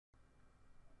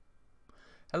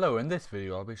Hello, in this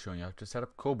video I'll be showing you how to set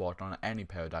up CoreBot on any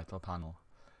Pterodactyl panel.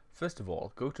 First of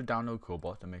all, go to download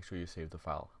CoreBot and make sure you save the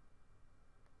file.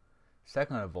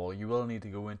 Second of all, you will need to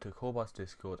go into CoreBot's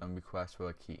Discord and request for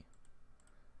a key.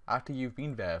 After you've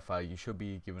been verified, you should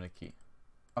be given a key.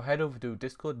 Now head over to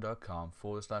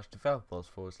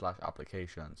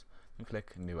discord.com/developers/applications and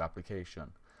click new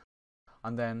application.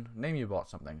 And then name your bot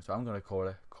something, so I'm going to call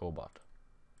it CoreBot.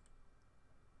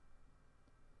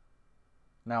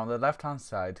 Now on the left hand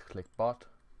side, click bot,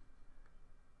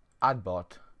 add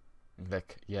bot, and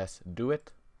click yes, do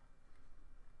it.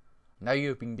 Now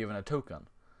you've been given a token.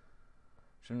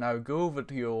 So now go over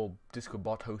to your Discord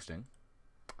bot hosting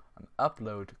and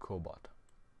upload CoreBot.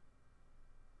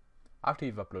 After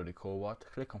you've uploaded CoreBot,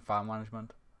 click on file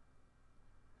management,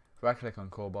 right click on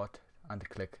CoreBot and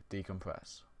click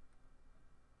decompress.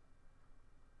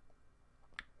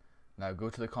 Now go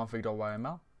to the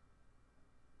config.yml.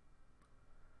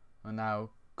 And now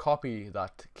copy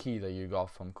that key that you got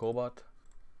from CoreBot.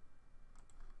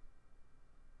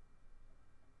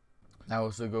 Now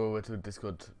also go over to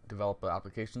Discord developer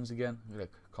applications again,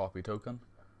 click copy token.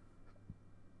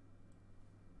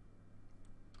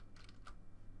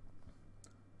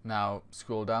 Now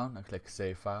scroll down and click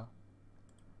save file.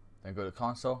 Then go to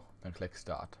console, then click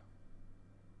start.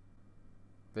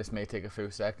 This may take a few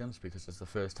seconds because it's the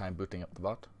first time booting up the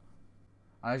bot.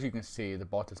 And as you can see, the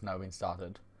bot has now been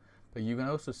started. But you can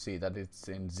also see that it's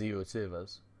in 0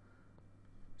 servers.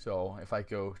 So if I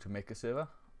go to make a server.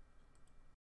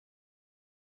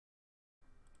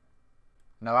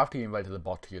 Now after you invited the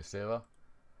bot to your server,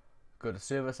 go to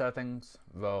server settings,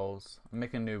 roles, and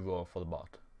make a new role for the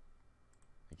bot.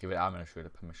 And give it administrator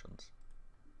permissions.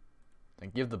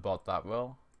 Then give the bot that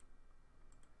role,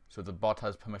 so the bot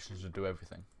has permissions to do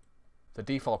everything. The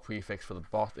default prefix for the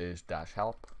bot is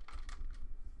 -help.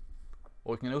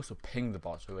 Or you can also ping the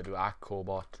bot, so we do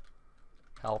 @CoreBot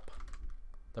help.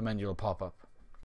 The menu will pop up.